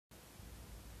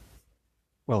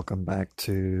Welcome back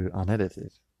to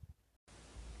Unedited.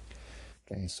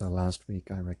 Okay, so last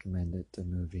week I recommended the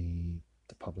movie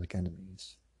The Public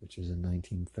Enemies, which is a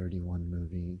 1931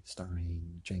 movie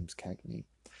starring James Cagney.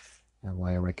 And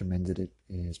why I recommended it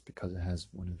is because it has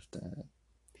one of the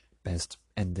best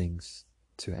endings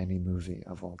to any movie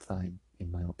of all time,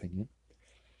 in my opinion.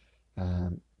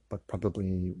 But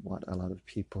probably what a lot of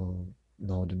people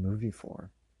know the movie for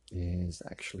is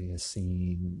actually a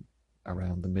scene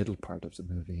around the middle part of the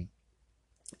movie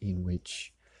in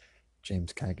which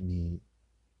James Cagney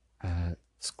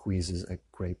squeezes a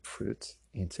grapefruit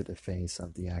into the face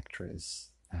of the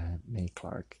actress May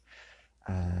Clark.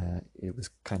 It was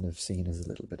kind of seen as a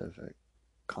little bit of a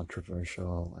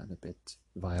controversial and a bit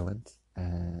violent,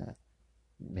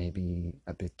 maybe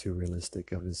a bit too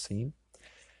realistic of a scene,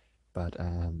 but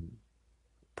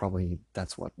probably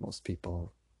that's what most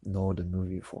people know the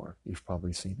movie for. You've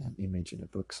probably seen an image in a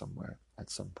book somewhere at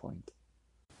some point.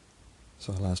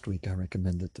 So last week I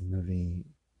recommended the movie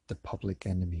The Public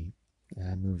Enemy,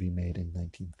 a movie made in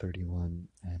 1931,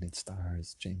 and it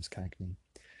stars James Cagney.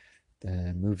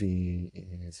 The movie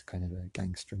is kind of a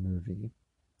gangster movie,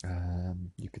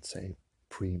 you could say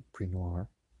pre-noir.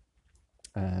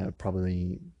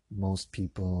 Probably most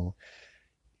people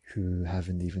who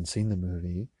haven't even seen the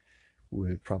movie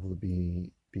would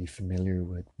probably be familiar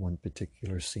with one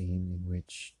particular scene in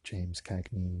which James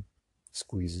Cagney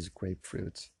squeezes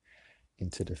grapefruit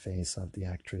into the face of the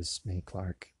actress May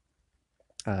Clark.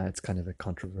 It's kind of a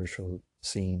controversial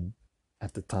scene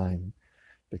at the time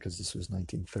because this was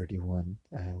 1931.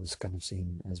 It was kind of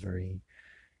seen as very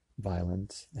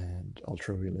violent and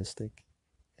ultra realistic.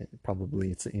 Probably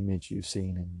it's an image you've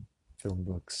seen in film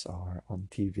books or on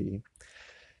TV.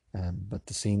 But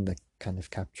the scene that kind of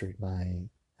captured my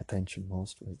attention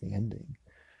most was the ending.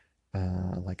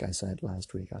 Like I said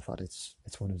last week, I thought it's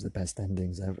one of the best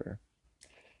endings ever.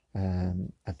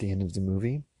 At the end of the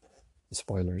movie,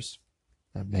 spoilers,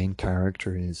 the main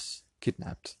character is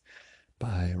kidnapped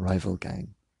by a rival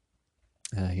gang.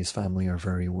 His family are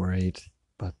very worried,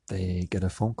 but they get a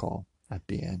phone call at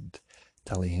the end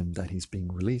telling him that he's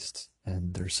being released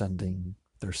and they're sending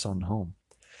their son home.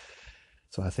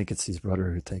 So I think it's his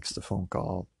brother who takes the phone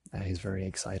call. He's very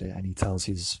excited and he tells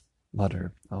his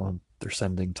mother, "Oh, they're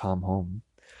sending Tom home."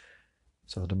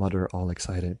 So the mother, all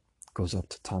excited, goes up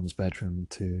to Tom's bedroom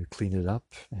to clean it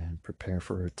up and prepare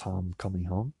for Tom coming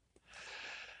home.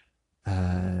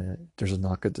 There's a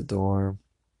knock at the door.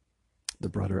 The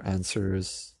brother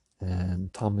answers,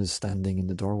 and Tom is standing in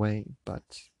the doorway,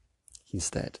 but he's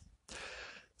dead.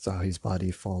 So his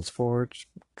body falls forward,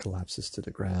 collapses to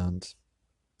the ground,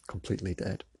 completely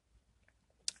dead.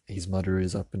 His mother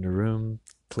is up in the room,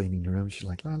 cleaning the room. She's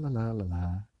like, la la la la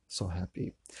la, so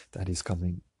happy that he's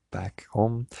coming back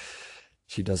home.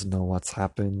 She doesn't know what's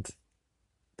happened.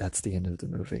 That's the end of the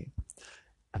movie.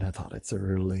 And I thought it's a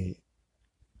really,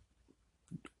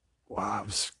 wow, it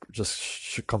was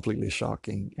just completely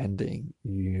shocking ending.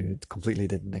 You completely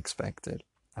didn't expect it.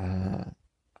 I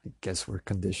guess we're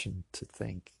conditioned to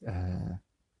think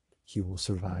he will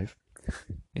survive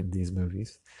in these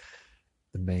movies.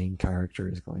 The main character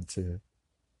is going to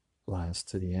last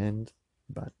to the end,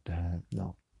 but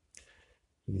no,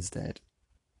 he's dead.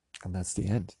 And that's the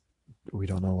end. We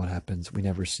don't know what happens. We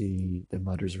never see the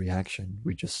mother's reaction.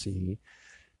 We just see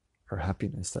her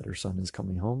happiness that her son is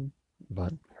coming home,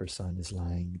 but her son is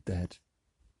lying dead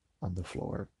on the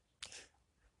floor.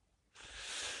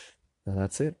 And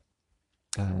that's it.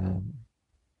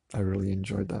 I really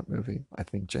enjoyed that movie. I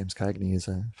think James Cagney is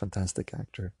a fantastic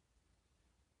actor.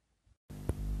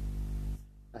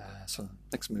 So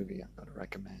next movie I'm going to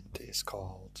recommend is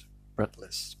called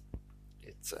Breathless.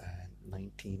 It's a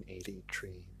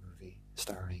 1983 movie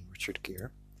starring Richard Gere,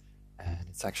 and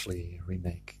it's actually a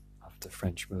remake of the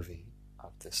French movie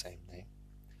of the same name.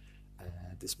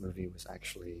 This movie was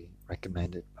actually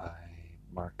recommended by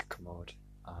Mark Commode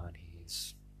on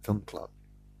his film club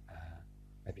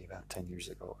maybe about 10 years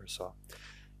ago or so.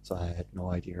 So I had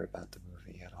no idea about the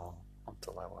movie at all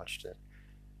until I watched it.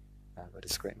 But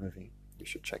it's a great movie. You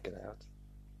should check it out.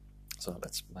 So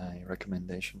that's my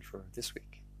recommendation for this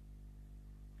week.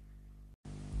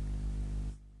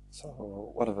 So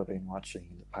what have I been watching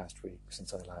in the past week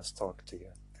since I last talked to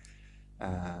you?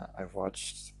 I've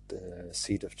watched The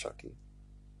Seed of Chucky.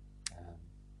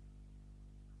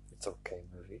 It's an okay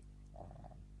movie.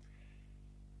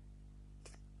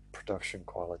 Production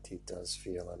quality does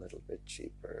feel a little bit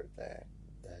cheaper than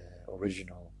the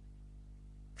original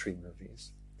three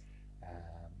movies,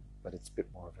 but it's a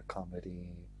bit more of a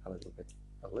comedy, a little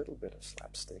bit of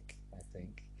slapstick, I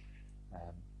think.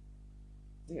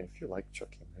 Yeah, if you like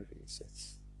Chucky movies,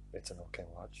 it's an okay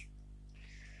watch.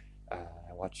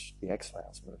 I watched the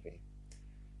X-Files movie.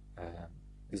 Um,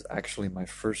 it was actually my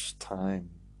first time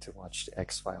to watch the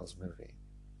X-Files movie.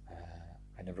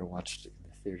 I never watched it in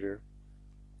the theater.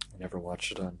 I never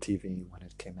watched it on TV when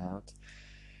it came out.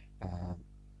 Um,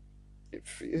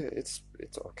 yeah, it's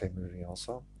okay movie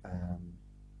also.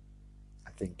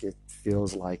 I think it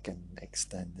feels like an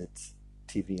extended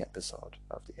TV episode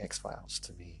of the X-Files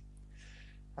to me.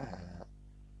 Uh,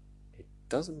 it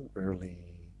doesn't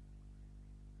really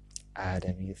add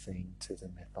anything to the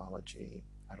mythology.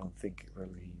 I don't think it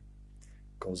really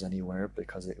goes anywhere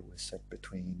because it was set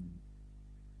between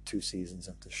two seasons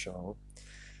of the show.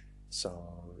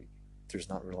 So there's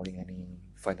not really any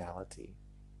finality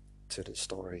to the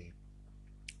story.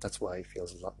 That's why it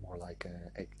feels a lot more like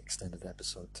an extended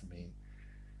episode to me.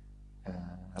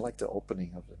 I like the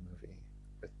opening of the movie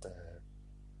with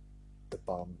the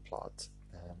bomb plot.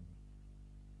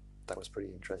 That was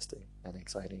pretty interesting and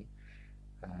exciting.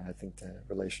 I think the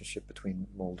relationship between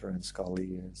Mulder and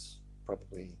Scully is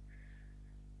probably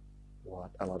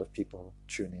what a lot of people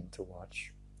tune in to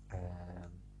watch.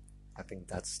 Um, I think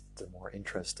that's the more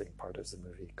interesting part of the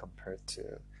movie compared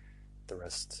to the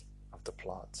rest of the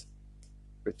plot,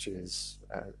 which is,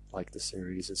 like the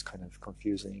series, is kind of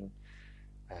confusing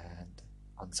and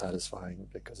unsatisfying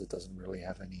because it doesn't really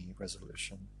have any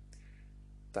resolution.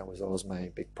 That was always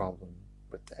my big problem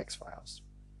with the X Files.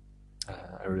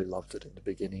 I really loved it in the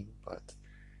beginning, but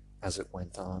as it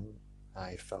went on,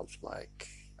 I felt like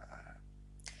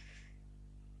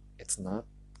it's not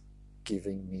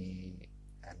giving me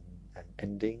an, an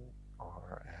ending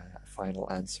or a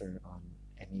final answer on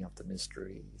any of the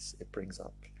mysteries it brings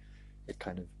up. It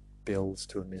kind of builds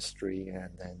to a mystery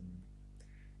and then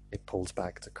it pulls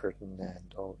back the curtain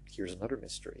and, oh, here's another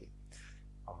mystery.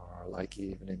 Or like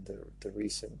even in the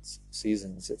recent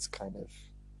seasons, it's kind of,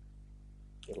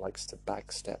 it likes to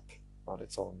backstep on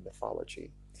its own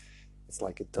mythology. It's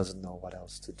like it doesn't know what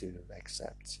else to do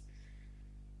except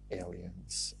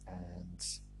aliens and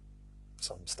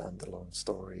some standalone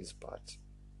stories, but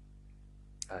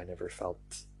I never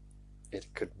felt it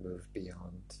could move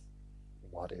beyond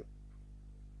what it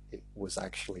was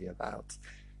actually about.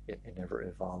 It never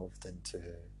evolved into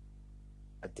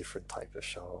a different type of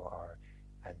show or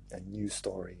a new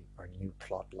story or new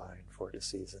plot line for the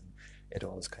season. It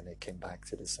always kind of came back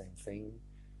to the same thing,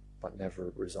 but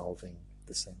never resolving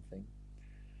the same thing.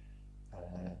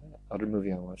 Other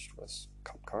movie I watched was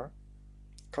Cop Car.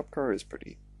 Cop Car is a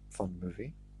pretty fun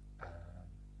movie.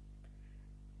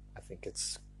 I think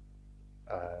it's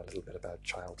a little bit about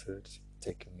childhood,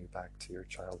 taking you back to your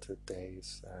childhood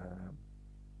days.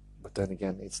 But then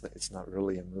again, it's not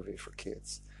really a movie for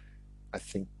kids. I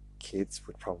think kids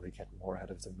would probably get more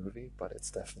out of the movie, but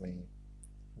it's definitely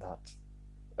not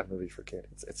a movie for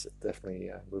kids. It's definitely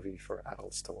a movie for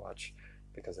adults to watch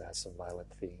because it has some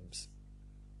violent themes.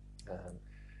 Um,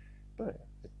 but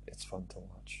it's fun to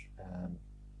watch.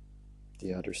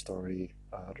 The other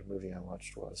movie I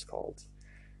watched was called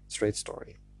Straight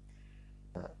Story.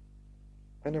 Uh,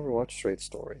 I never watched Straight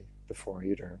Story before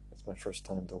either. It's my first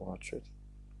time to watch it.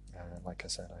 Like I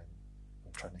said,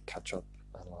 I'm trying to catch up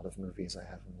on a lot of movies I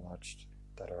haven't watched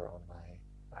that are on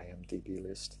my IMDb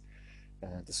list.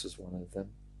 This was one of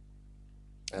them.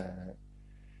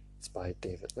 It's by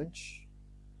David Lynch.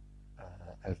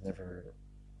 I've never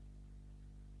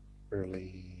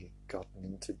really gotten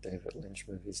into David Lynch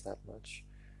movies that much,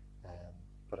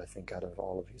 but I think out of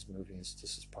all of his movies,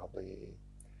 this is probably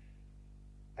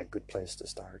a good place to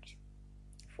start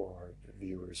for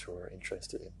viewers who are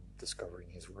interested in discovering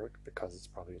his work because it's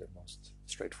probably the most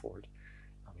straightforward.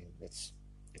 I mean, it's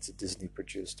a Disney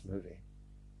produced movie.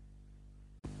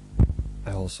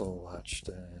 I also watched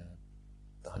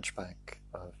The Hunchback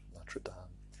of Notre Dame.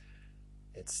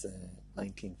 It's the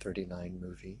 1939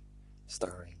 movie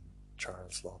starring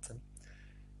Charles Lawton.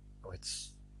 Oh,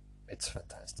 it's a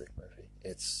fantastic movie.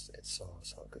 It's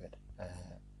so good.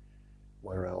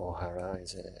 Moira O'Hara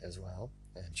is in it as well,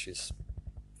 and she's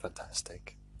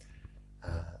fantastic.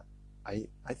 I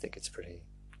think it's a pretty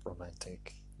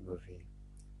romantic movie.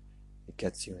 It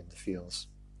gets you in the feels.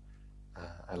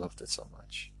 I loved it so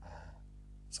much.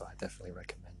 So I definitely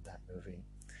recommend that movie.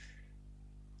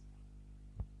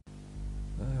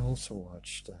 I also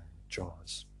watched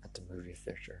Jaws at the movie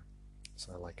theater.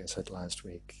 So, like I said last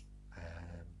week,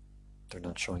 they're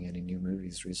not showing any new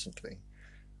movies recently.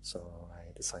 So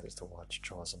I decided to watch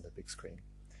Jaws on the big screen.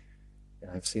 And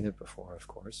I've seen it before, of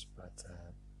course, but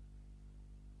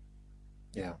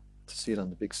yeah, to see it on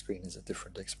the big screen is a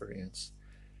different experience.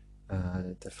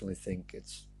 I definitely think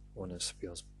it's one of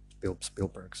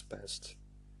Spielberg's best.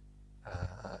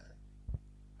 Uh,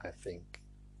 I think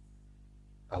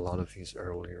a lot of his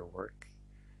earlier work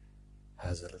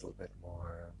has a little bit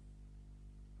more,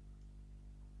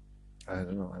 I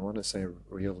don't know, I want to say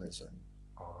realism,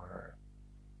 or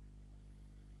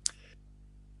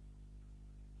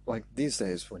like these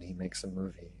days when he makes a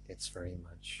movie, it's very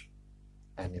much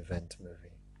an event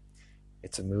movie.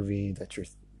 It's a movie that you're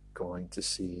going to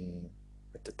see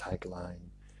with the tagline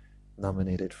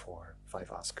nominated for 5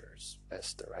 Oscars: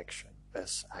 Best Direction,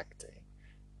 Best Acting,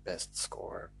 Best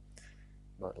Score.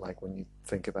 But like when you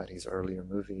think about his earlier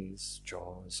movies,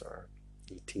 Jaws or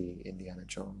E.T., Indiana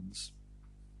Jones,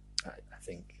 I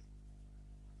think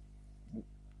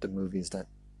the movies that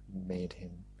made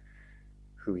him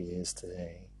who he is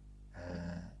today,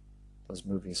 those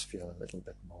movies feel a little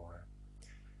bit more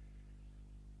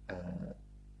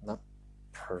not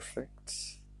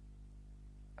perfect.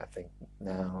 I think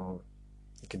now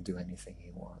he can do anything he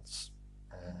wants,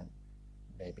 and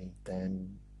maybe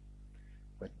then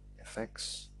with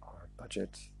effects or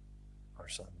budget or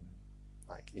some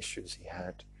like issues he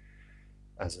had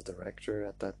as a director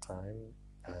at that time,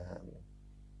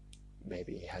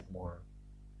 maybe he had more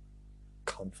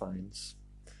confines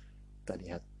that he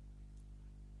had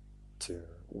to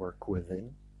work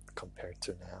within compared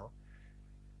to now.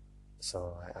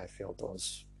 So I feel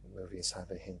those movies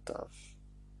have a hint of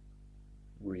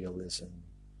realism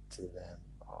to them,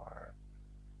 or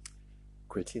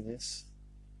grittiness,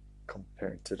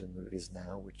 compared to the movies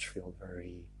now, which feel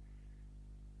very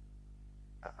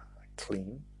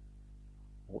clean,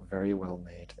 very well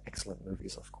made, excellent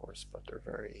movies, of course, but they're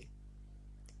very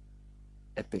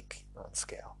epic on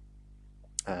scale.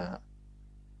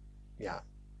 Yeah,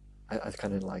 I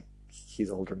kind of like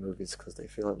his older movies because they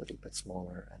feel a little bit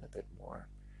smaller and a bit more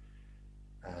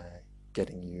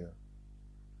getting you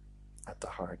at the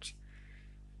heart.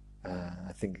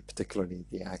 I think particularly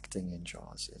the acting in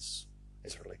Jaws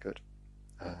is really good.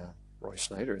 Roy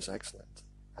Schneider is excellent.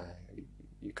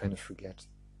 You kind of forget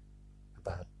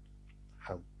about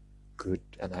how good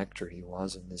an actor he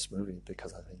was in this movie,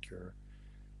 because I think your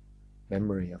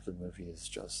memory of the movie is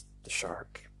just the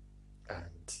shark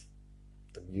and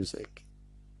the music.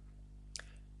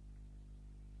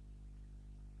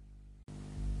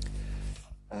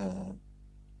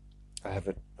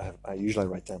 I usually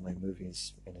write down my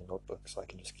movies in a notebook so I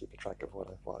can just keep a track of what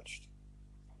I've watched.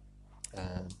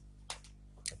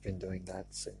 I've been doing that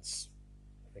since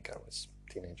I think I was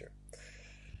a teenager.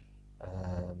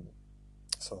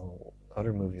 So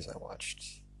other movies I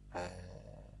watched,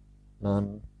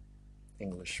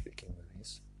 non-English speaking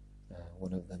movies.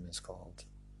 One of them is called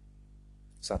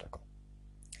Sadako.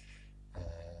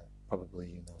 Probably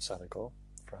you know Sadako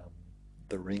from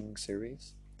the Ring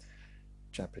series,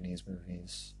 Japanese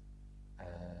movies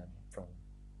from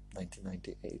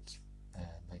 1998 and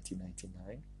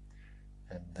 1999,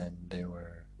 and then they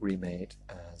were remade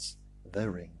as The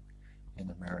Ring in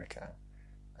America,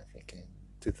 I think in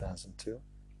 2002.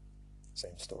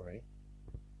 Same story.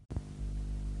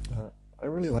 I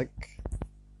really like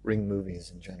Ring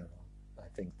movies in general. I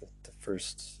think that the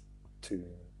first 2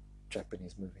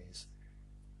 Japanese movies,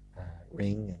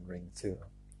 Ring and Ring 2,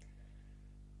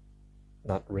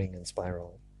 not Ring and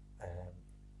Spiral.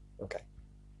 Okay,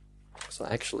 so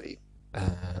actually,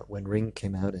 when Ring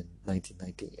came out in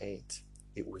 1998,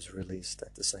 it was released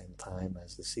at the same time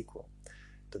as the sequel.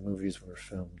 The movies were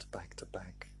filmed back to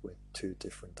back with 2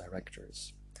 different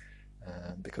directors,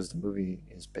 because the movie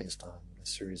is based on a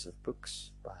series of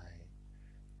books by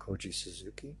Koji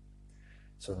Suzuki.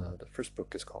 So the first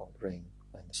book is called Ring,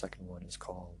 and the second one is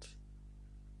called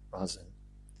Rasen.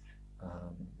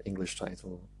 English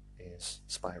title is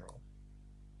Spiral.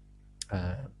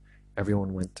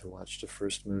 Everyone went to watch the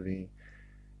first movie.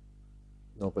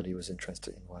 Nobody was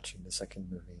interested in watching the second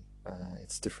movie.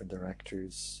 It's different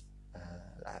directors.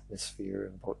 The atmosphere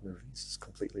in both movies is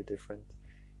completely different.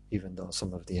 Even though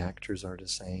some of the actors are the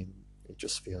same, it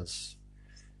just feels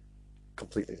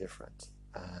completely different.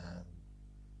 The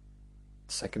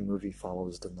second movie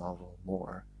follows the novel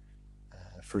more.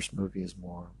 First movie is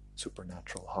more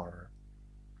supernatural horror,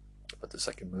 but the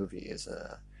second movie is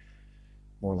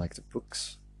more like the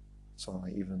books. So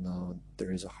even though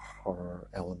there is a horror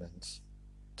element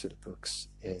to the books,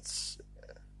 it's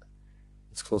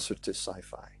closer to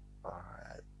sci-fi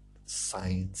or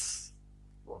science,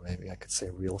 or maybe I could say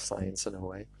real science in a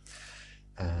way.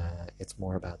 It's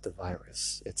more about the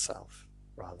virus itself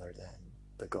rather than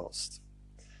the ghost.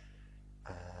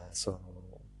 So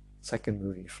second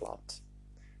movie flopped.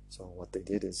 So what they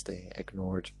did is they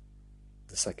ignored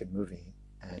the second movie,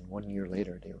 and 1 year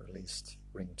later they released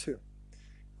Ring 2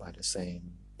 by the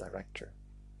same director,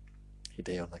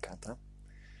 Hideo Nakata.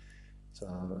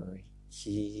 So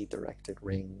he directed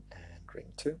Ring and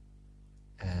Ring 2,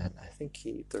 and I think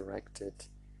he directed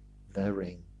The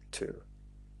Ring 2,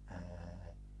 uh,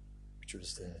 which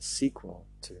was the sequel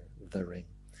to The Ring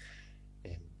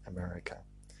in America.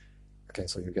 Okay,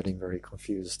 so you're getting very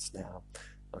confused now.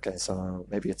 Okay, so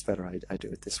maybe it's better I do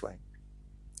it this way.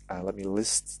 Let me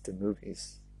list the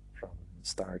movies from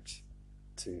start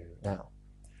to now,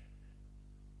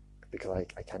 because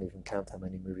I can't even count how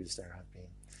many movies there have been.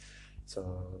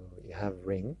 So you have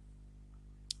Ring,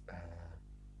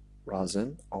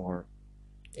 Rosin, or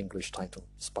English title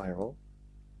Spiral.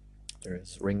 There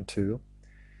is Ring 2,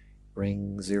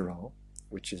 Ring 0,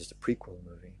 which is the prequel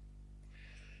movie.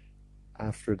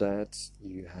 After that,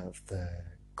 you have the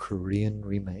Korean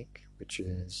remake, which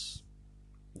is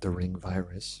The Ring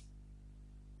Virus.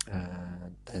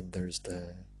 And then there's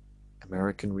the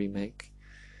American remake,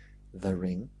 The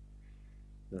Ring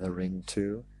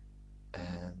 2,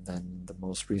 and then the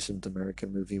most recent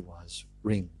American movie was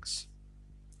Rings.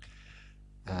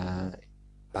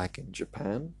 Back in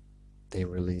Japan, they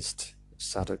released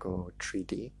Sadako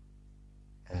 3D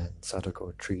and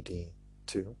Sadako 3D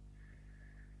 2.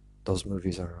 Those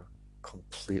movies are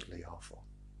completely awful.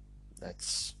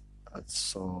 That's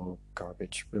so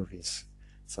garbage movies,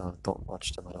 so don't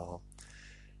watch them at all.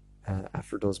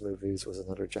 After those movies was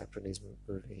another Japanese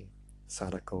movie,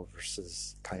 Sadako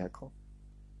versus Kayako.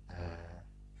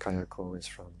 Kayako is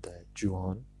from the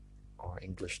Ju-on, or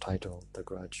English title, The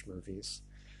Grudge movies.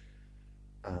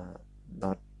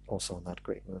 Not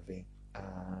great movie,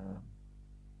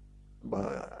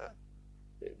 but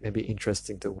it may be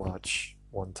interesting to watch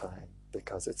one time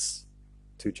because it's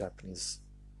two Japanese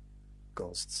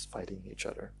ghosts fighting each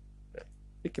other.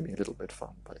 It can be a little bit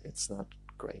fun, but it's not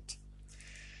great.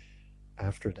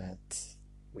 After that,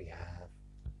 we have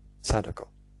Sadako.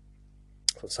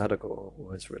 So Sadako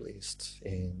was released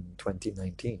in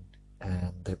 2019,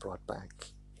 and they brought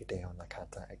back Hideo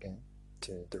Nakata again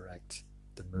to direct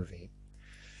the movie.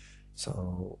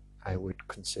 So I would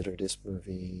consider this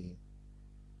movie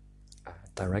a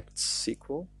direct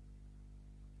sequel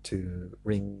to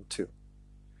Ring 2.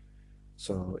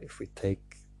 So if we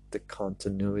take the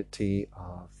continuity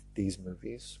of these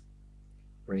movies,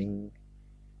 Ring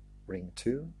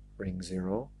 2, Ring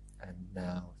 0, and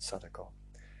now Sadako.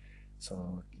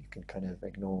 So you can kind of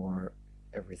ignore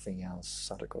everything else,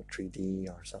 Sadako 3D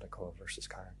or Sadako versus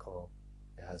Kayako.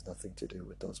 It has nothing to do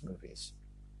with those movies.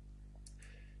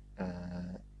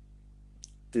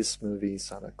 This movie,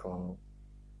 Sadako,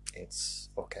 it's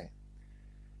okay.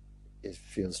 It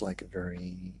feels like a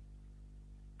very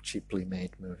cheaply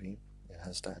made movie. It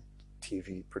has that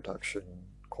TV production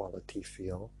quality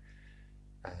feel.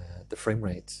 The frame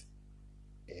rate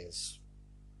is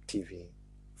TV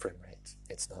frame rate.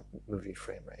 It's not movie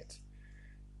frame rate.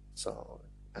 So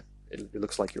it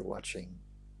looks like you're watching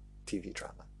TV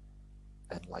drama,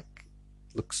 and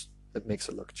it makes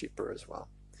it look cheaper as well.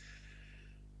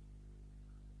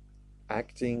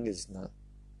 Acting is not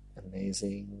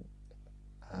amazing.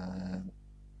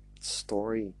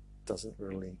 Story doesn't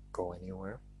really go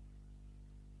anywhere.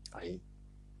 I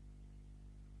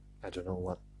don't know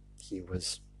what he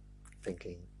was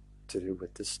thinking to do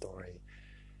with this story.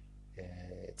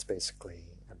 It's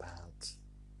basically about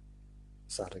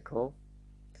Sadako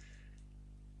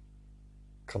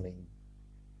coming.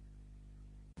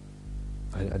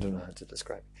 I don't know how to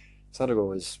describe. Sadako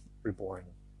was reborn.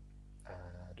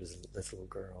 There's a little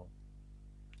girl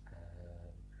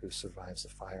who survives the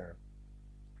fire.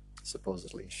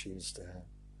 Supposedly she's the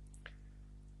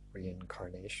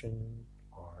reincarnation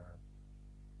or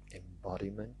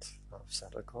embodiment of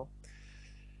Sadako.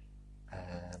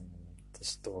 And the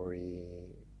story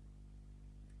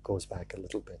goes back a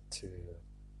little bit to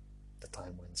the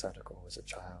time when Sadako was a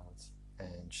child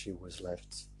and she was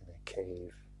left in a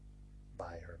cave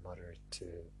by her mother to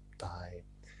die,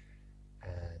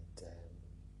 and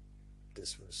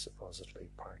this was supposedly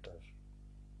part of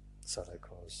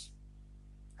Sadako's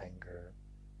anger,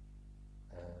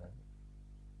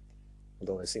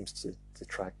 although it seems to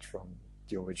detract from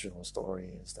the original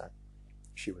story, is that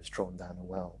she was thrown down a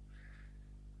well,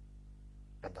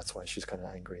 and that's why she's kind of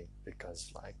angry,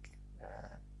 because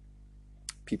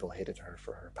people hated her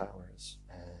for her powers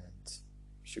and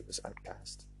she was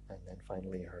outcast. And then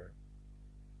finally her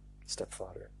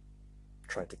stepfather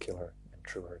tried to kill her and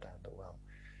threw her down the well.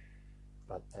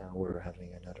 But now we're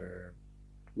having another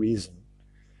reason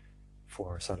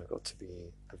for Sadako to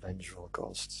be a vengeful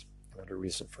ghost, another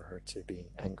reason for her to be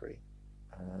angry.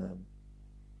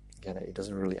 Again, it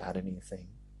doesn't really add anything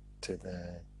to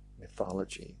the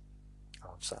mythology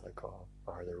of Sadako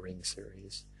or the Ring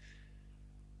series.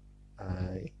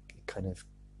 It kind of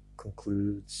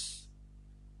concludes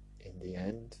in the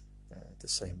end. the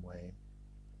same way.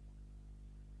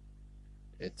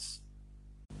 It's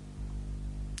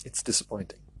it's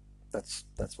disappointing. That's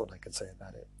what I can say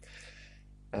about it.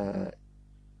 Uh,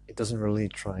 it doesn't really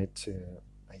try to.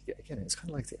 Again, it's kind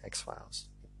of like the X-Files.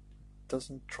 It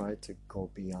doesn't try to go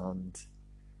beyond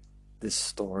this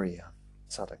story of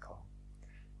Sadako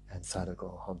and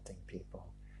Sadako hunting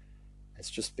people. It's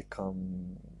just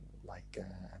become like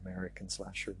an American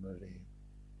slasher movie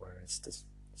where it's the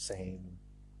same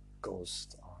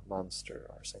ghost or monster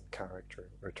or same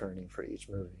character returning for each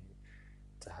movie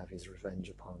to have his revenge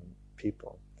upon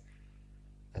people.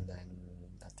 And then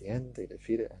at the end they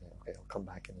defeat it and okay, it'll come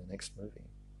back in the next movie.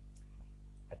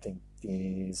 I think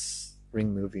these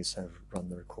Ring movies have run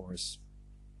their course.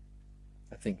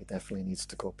 I think it definitely needs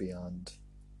to go beyond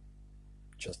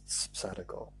just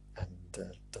Sadako and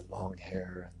the long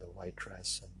hair and the white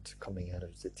dress and coming out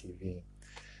of the TV.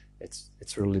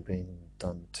 It's really been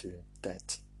done to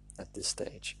death at this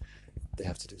stage. They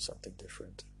have to do something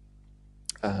different.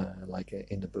 Like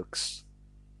in the books,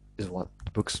 is what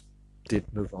the books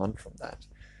did move on from that.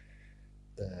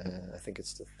 I think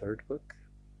it's the third book,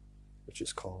 which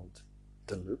is called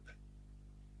The Loop,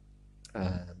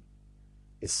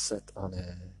 is set on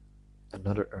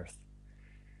another Earth.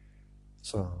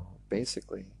 So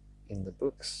basically, in the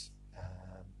books,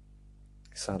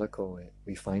 Sadako,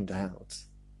 we find out,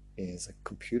 is a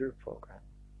computer program.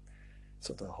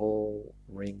 So the whole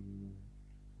Ring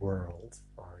world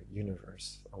or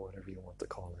universe or whatever you want to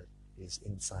call it is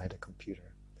inside a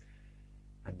computer.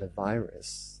 And the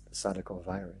virus, the Sadako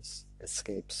virus,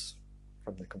 escapes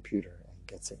from the computer and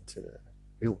gets into the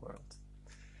real world.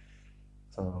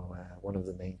 So one of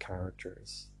the main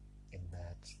characters in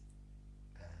that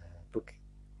book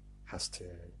has to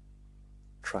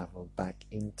travel back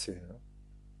into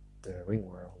the Ring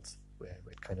world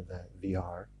with kind of a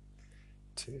VR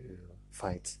to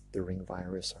fight the Ring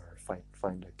virus or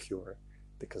find a cure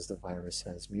because the virus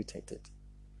has mutated.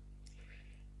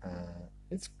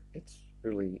 It's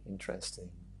really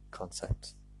interesting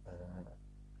concept.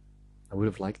 I would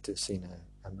have liked to have seen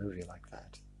a movie like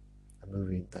that, a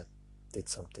movie that did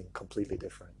something completely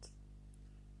different,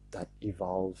 that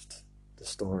evolved the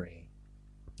story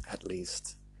at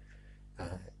least.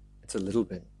 It's a little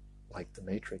bit like The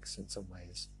Matrix in some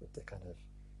ways, with the kind of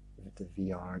the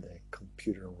VR, the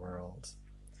computer world,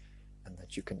 and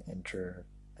that you can enter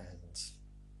and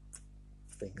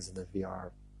things in the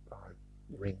VR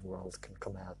Ring world can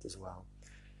come out as well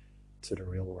to the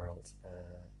real world.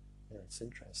 Yeah, it's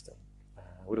interesting.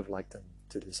 I would have liked them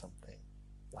to do something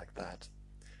like that,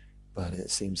 but it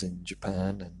seems in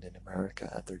Japan and in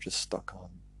America they're just stuck on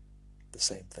the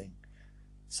same thing,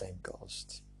 same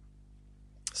ghost,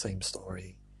 same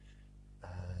story.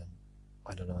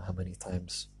 I don't know how many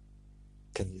times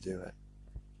can you do it.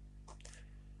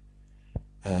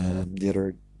 The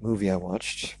other movie I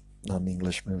watched,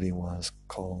 non-English movie, was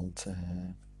called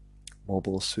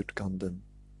Mobile Suit Gundam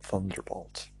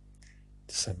Thunderbolt,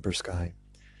 December Sky.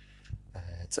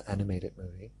 It's an animated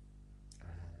movie.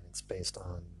 It's based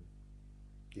on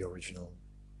the original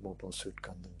Mobile Suit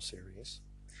Gundam series,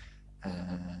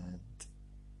 and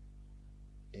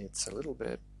it's a little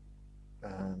bit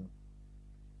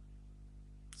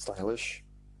stylish.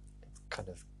 It's kind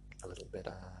of a little bit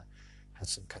has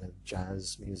some kind of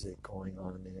jazz music going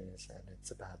on in it, and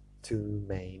it's about two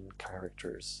main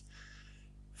characters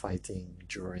fighting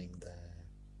during the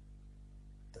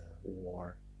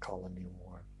war, colony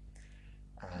war.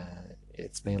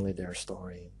 It's mainly their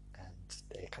story, and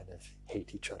they kind of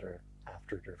hate each other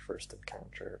after their first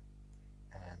encounter,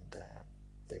 and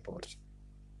they both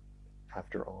have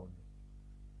their own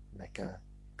mecha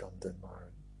Gundam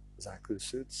or Zaku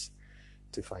suits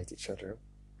to fight each other,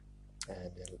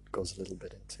 and it goes a little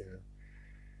bit into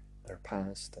their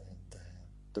past and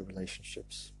the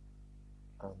relationships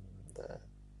on the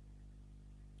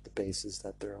bases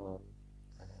that they're on.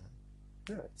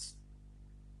 Yeah,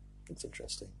 it's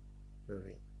interesting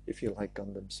movie. If you like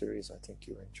Gundam series, I think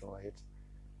you enjoy it.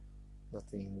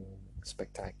 Nothing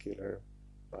spectacular,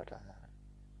 but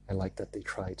I like that they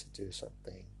try to do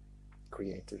something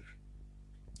creative,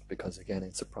 because again,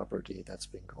 it's a property that's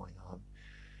been going on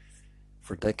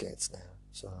for decades now,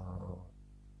 so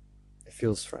it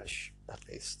feels fresh, at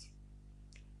least.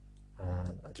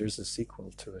 There's a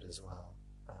sequel to it as well.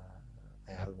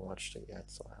 I haven't watched it yet,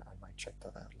 so I might check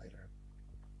that out later.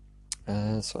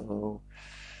 So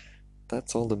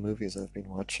that's all the movies I've been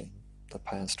watching the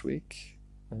past week.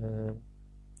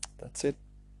 That's it.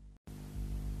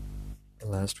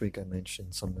 Last week I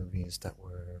mentioned some movies that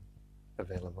were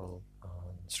available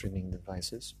on streaming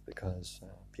devices because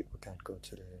people can't go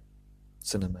to the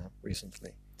cinema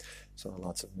recently, so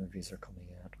lots of movies are coming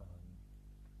out on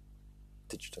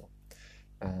digital.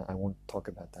 I won't talk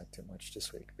about that too much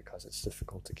this week because it's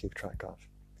difficult to keep track of.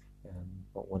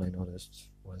 But one I noticed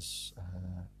was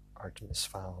Artemis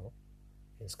Fowl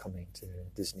is coming to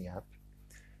Disney app.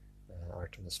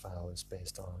 Artemis Fowl is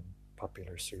based on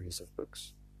popular series of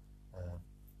books.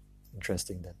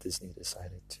 Interesting that Disney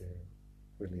decided to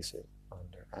release it on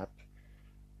their app.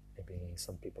 Maybe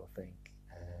some people think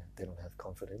they don't have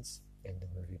confidence in the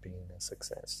movie being a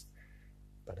success.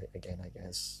 But again, I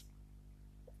guess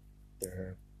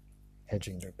they're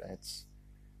hedging their bets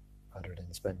rather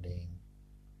than spending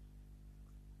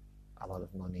a lot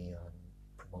of money on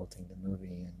promoting the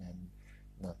movie and then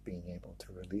not being able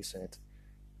to release it.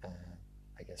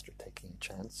 I guess they're taking a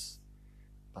chance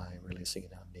by releasing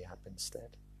it on the app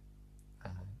instead.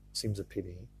 Seems a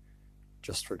pity,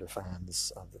 just for the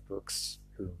fans of the books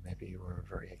who maybe were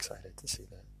very excited to see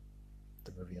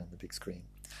the movie on the big screen.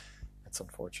 That's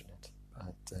unfortunate.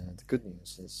 But the good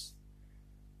news is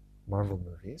Marvel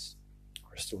movies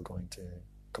are still going to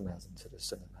come out into the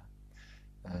cinema.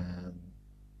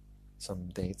 Some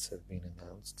dates have been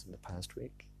announced in the past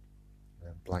week.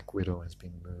 Black Widow has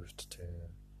been moved to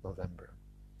November.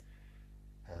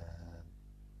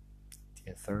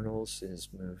 The Eternals is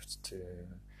moved to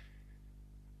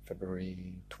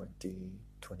February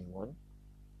 2021,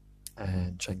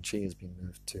 and Shang-Chi has been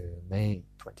moved to May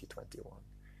 2021.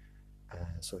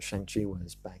 So Shang-Chi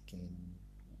was back in,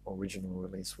 original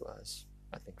release was,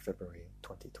 I think, February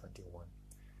 2021.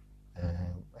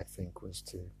 I think was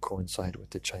to coincide with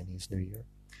the Chinese New Year.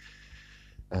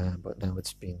 But now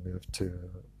it's been moved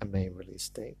to a May release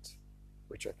date,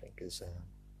 which I think is a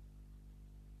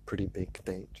pretty big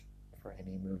date for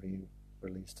any movie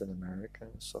released in America.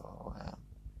 So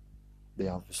they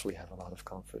obviously have a lot of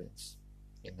confidence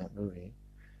in that movie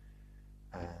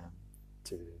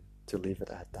to leave it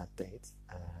at that date,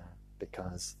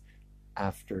 because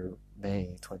after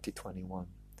May 2021,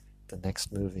 the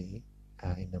next movie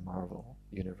in the Marvel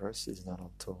universe is not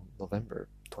until November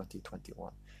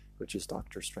 2021, which is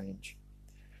Doctor Strange.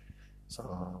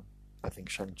 So I think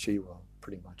Shang-Chi will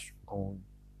pretty much own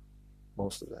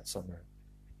most of that summer,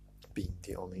 being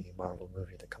the only Marvel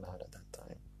movie to come out at that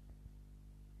time.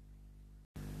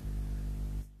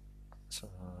 So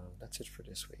that's it for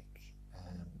this week.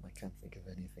 I can't think of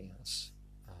anything else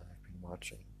I've been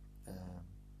watching.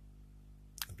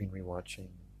 I've been rewatching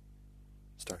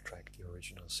Star Trek, the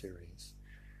original series.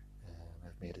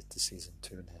 I've made it to season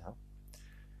 2 now,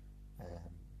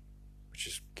 which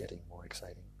is getting more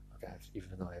exciting. Okay, even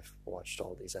though I've watched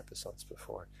all these episodes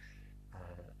before,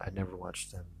 I never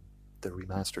watched them, the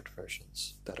remastered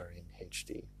versions that are in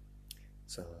HD.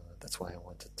 So that's why I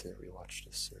wanted to rewatch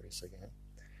this series again.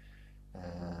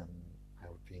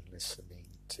 I've been listening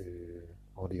to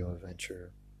Audio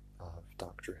Adventure of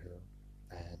Doctor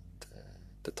Who and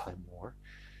The Time War.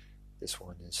 This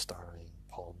one is starring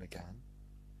Paul McGann.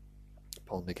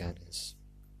 Paul McGann is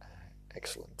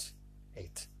excellent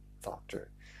 8th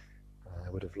Doctor. I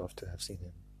would have loved to have seen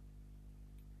him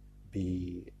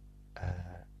be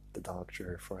the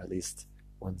Doctor for at least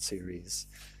one series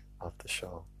of the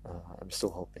show. I'm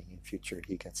still hoping in future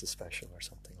he gets a special or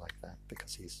something like that,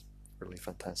 because he's really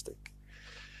fantastic.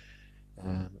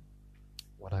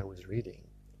 What I was reading,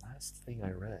 last thing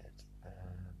I read,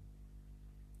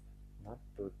 not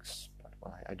books, but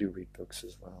I do read books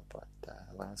as well, but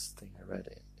last thing I read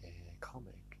in a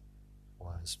comic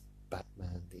was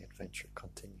Batman The Adventure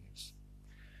Continues,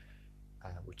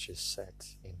 which is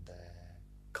set in the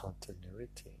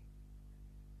continuity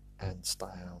and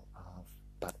style of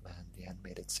Batman the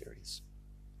Animated Series,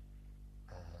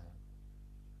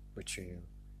 which you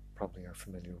probably are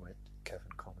familiar with.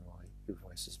 Kevin Conroy, who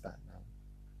voices Batman,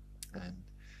 and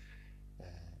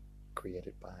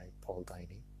created by Paul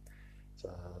Dini. So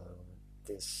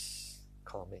this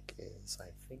comic is,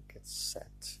 I think it's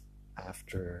set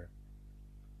after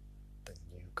the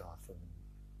New Gotham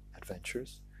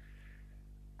adventures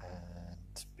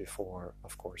and before,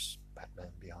 of course,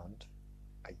 Batman Beyond.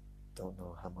 I don't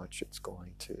know how much it's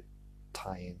going to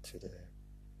tie into the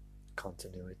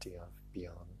continuity of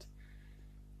Beyond,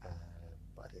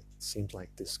 but it seems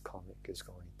like this comic is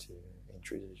going to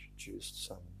introduce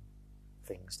some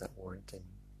things that weren't in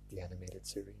the animated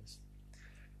series.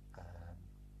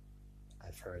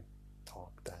 I've heard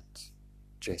talk that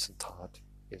Jason Todd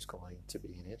is going to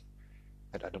be in it,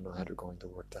 and I don't know how they're going to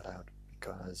work that out,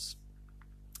 because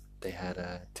they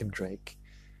had Tim Drake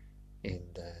in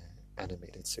the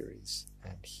animated series,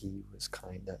 and he was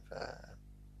kind of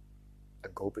a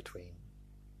go-between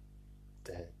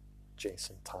the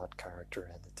Jason Todd character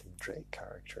and the Tim Drake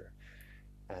character,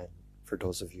 and for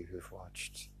those of you who've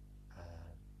watched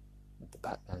the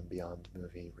Batman Beyond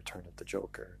movie, Return of the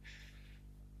Joker,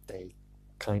 they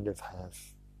kind of have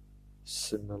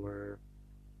similar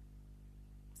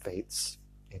fates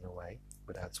in a way,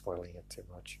 without spoiling it too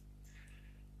much.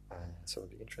 So it'll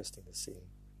be interesting to see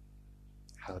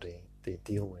how they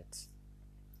deal with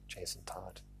Jason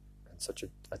Todd and such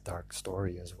a dark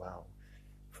story as well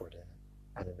for the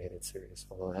animated series.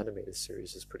 Although the animated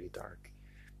series is pretty dark,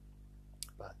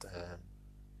 but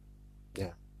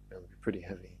yeah, it'll be pretty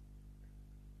heavy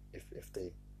if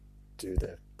they do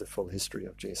the full history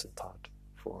of Jason Todd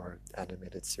for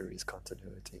animated series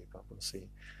continuity. But we'll see.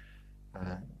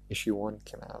 Issue 1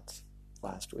 came out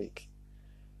last week,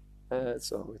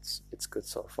 so it's good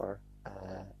so far.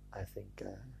 I think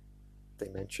they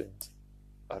mentioned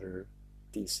other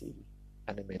DC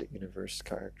animated universe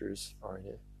characters are in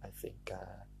it. I think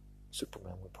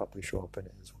Superman will probably show up in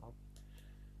it as well.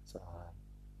 So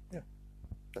yeah,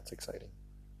 that's exciting.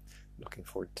 Looking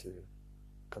forward to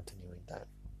continuing that.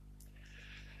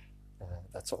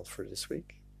 That's all for this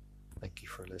week. Thank you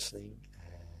for listening,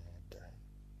 and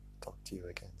talk to you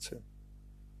again soon.